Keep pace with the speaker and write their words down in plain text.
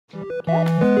An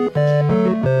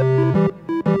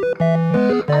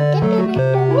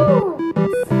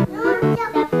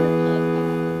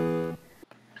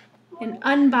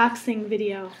unboxing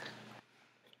video.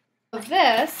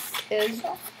 This is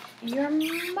your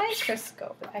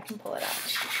microscope, if I can pull it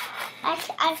out.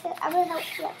 I'm going to help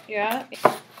you. Yeah?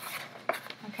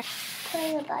 Okay. Put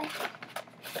it in the bag.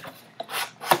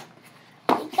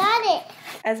 You got it.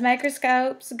 As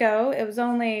microscopes go,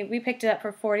 we picked it up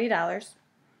for $40.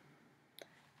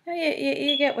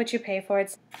 You get what you pay for.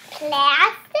 It's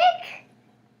plastic?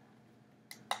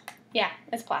 Yeah,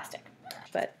 it's plastic.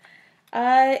 But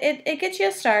it gets you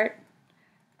a start.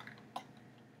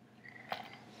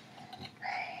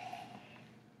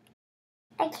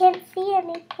 I can't see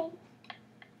anything.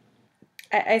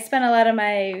 I spent a lot of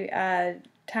my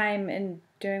time in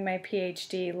doing my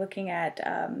PhD looking at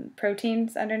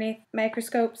proteins underneath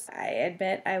microscopes. I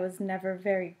admit I was never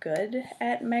very good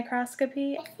at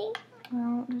microscopy. I think.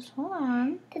 Well, just hold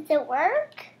on. Does it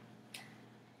work?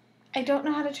 I don't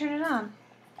know how to turn it on.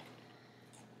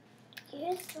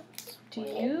 Here's the switch. Do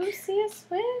you see a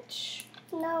switch?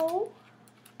 No.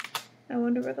 I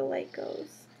wonder where the light goes.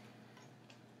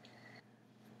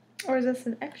 Or is this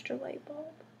an extra light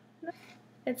bulb? No.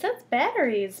 It says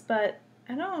batteries, but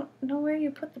I don't know where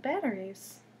you put the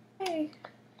batteries. Hey.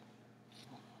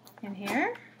 In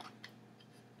here?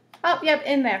 Oh, yep,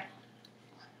 in there.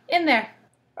 In there.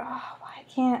 Oh,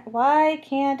 why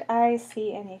can't I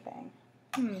see anything?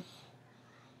 I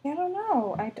don't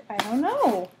know. I don't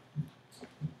know.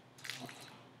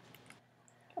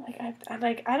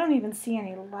 I don't even see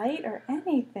any light or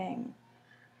anything.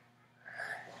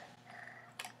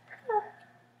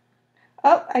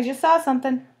 Oh, I just saw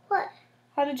something. What?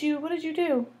 What did you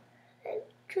do? I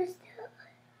twisted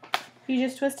it. You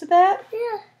just twisted that?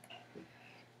 Yeah.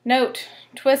 Note,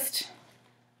 twist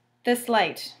this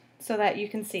light so that you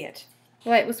can see it. The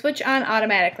light will switch on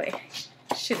automatically.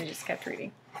 Should have just kept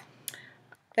reading.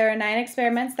 There are 9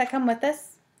 experiments that come with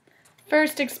this.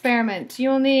 First experiment,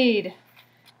 you'll need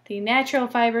the natural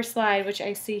fiber slide, which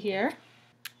I see here.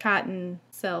 Cotton,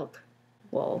 silk,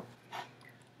 wool.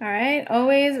 Alright,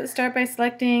 always start by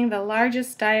selecting the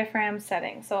largest diaphragm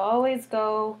setting. So always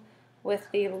go with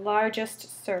the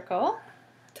largest circle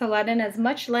to let in as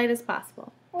much light as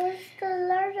possible. Where's the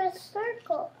largest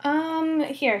circle?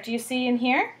 Here, do you see in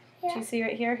here? Yeah. Do you see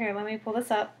right here? Here, let me pull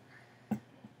this up.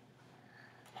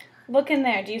 Look in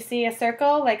there. Do you see a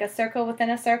circle? Like a circle within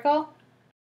a circle?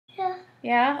 Yeah.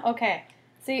 Yeah? Okay.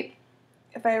 See,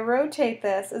 if I rotate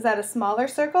this, is that a smaller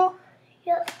circle?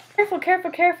 Yep. Careful,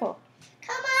 careful, careful.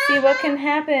 Come on. See what can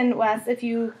happen, Wes, if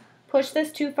you push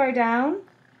this too far down,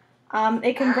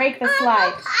 it can break the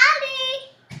slide.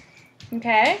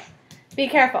 Okay? Be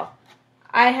careful.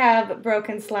 I have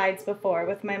broken slides before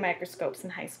with my microscopes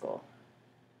in high school.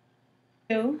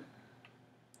 I'm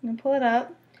going to pull it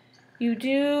up. You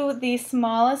do the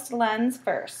smallest lens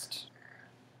first.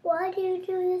 Why do you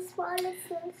do the smallest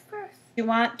lens first? You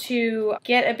want to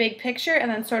get a big picture and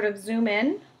then sort of zoom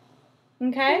in.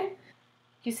 Okay?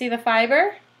 You see the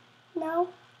fiber? No.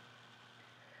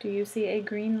 Do you see a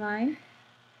green line?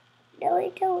 No, I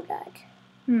do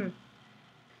not.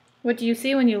 What do you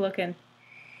see when you look in?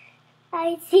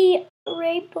 I see a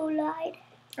rainbow line.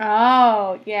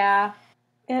 Oh, yeah.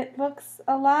 It looks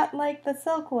a lot like the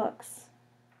silk looks.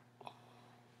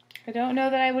 I don't know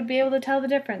that I would be able to tell the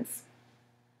difference.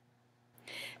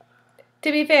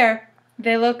 To be fair,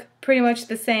 they look pretty much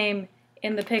the same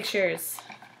in the pictures.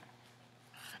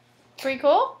 Pretty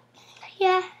cool?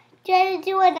 Yeah. Let's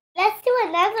do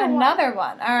another one. Another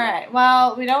one. All right.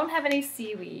 Well, we don't have any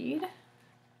seaweed.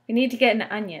 We need to get an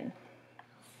onion.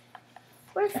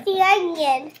 Where's the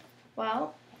onion?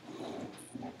 Well,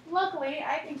 luckily,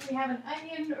 I think we have an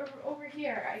onion over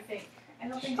here, I think. I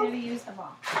don't think Jenny used them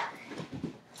all.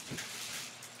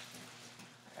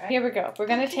 Right, here we go. We're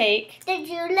going to take... Did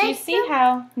you like Do you see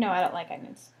how... No, I don't like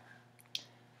onions.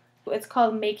 It's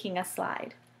called making a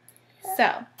slide.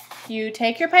 So, you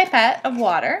take your pipette of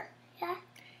water. Yeah.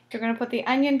 You're going to put the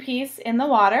onion piece in the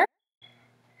water.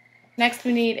 Next,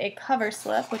 we need a cover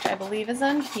slip, which I believe is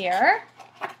in here.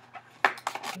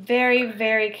 Very,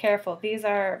 very careful. These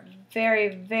are very,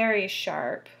 very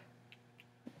sharp.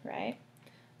 Right?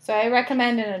 So I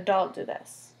recommend an adult do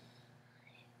this.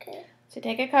 Okay. So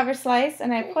take a cover slice,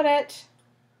 and I put it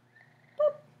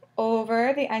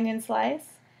over the onion slice.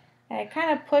 And I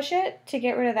kind of push it to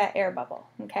get rid of that air bubble.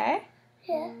 Okay?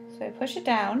 Yeah. So I push it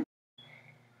down.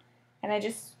 And I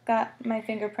just got my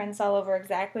fingerprints all over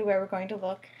exactly where we're going to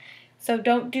look. So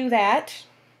don't do that.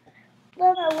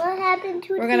 Mama, what happened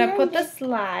to We're going to put the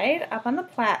slide up on the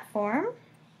platform.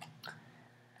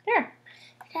 There.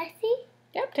 Can I see?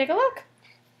 Yep, take a look.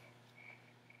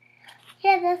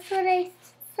 Yeah, that's what I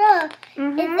saw.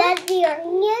 Mm-hmm. Is that the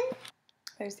onion?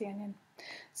 There's the onion.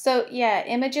 So yeah,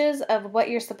 images of what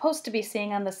you're supposed to be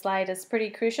seeing on the slide is pretty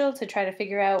crucial to try to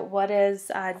figure out what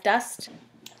is dust.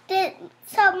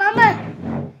 So,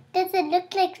 Mama, does it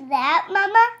look like that,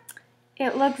 Mama?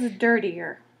 It looks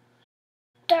dirtier.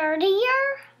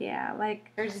 Dirtier? Yeah,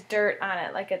 like there's dirt on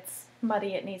it, like it's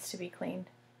muddy, it needs to be cleaned.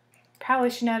 Probably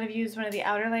should not have used one of the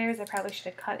outer layers. I probably should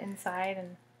have cut inside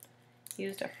and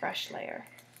used a fresh layer.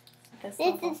 This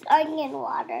is onion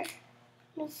water.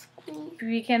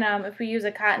 We can, if we use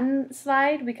a cotton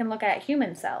slide, we can look at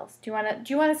human cells. Do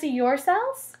you wanna see your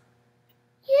cells?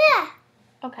 Yeah.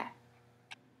 Okay.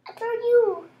 I thought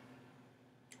you.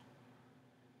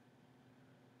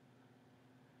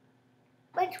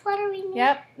 Which water we need?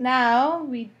 Yep. Now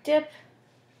we dip.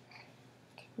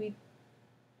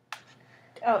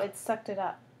 Oh, it sucked it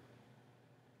up.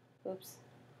 Oops.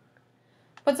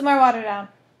 Put some more water down.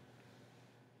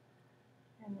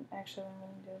 And actually, what I'm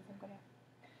going to do is I'm going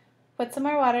to put some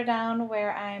more water down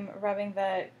where I'm rubbing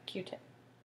the Q-tip.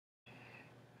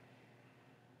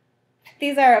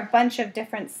 These are a bunch of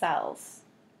different cells.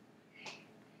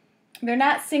 They're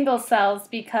not single cells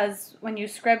because when you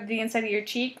scrub the inside of your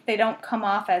cheek, they don't come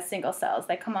off as single cells.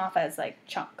 They come off as like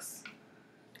chunks.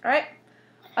 All right?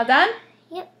 All done?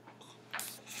 Yep.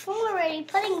 I'm already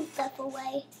putting stuff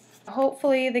away.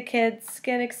 Hopefully the kids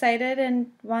get excited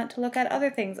and want to look at other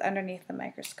things underneath the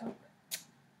microscope.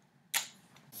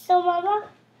 So, Mama,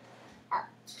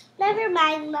 never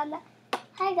mind, Mama.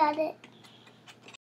 I got it.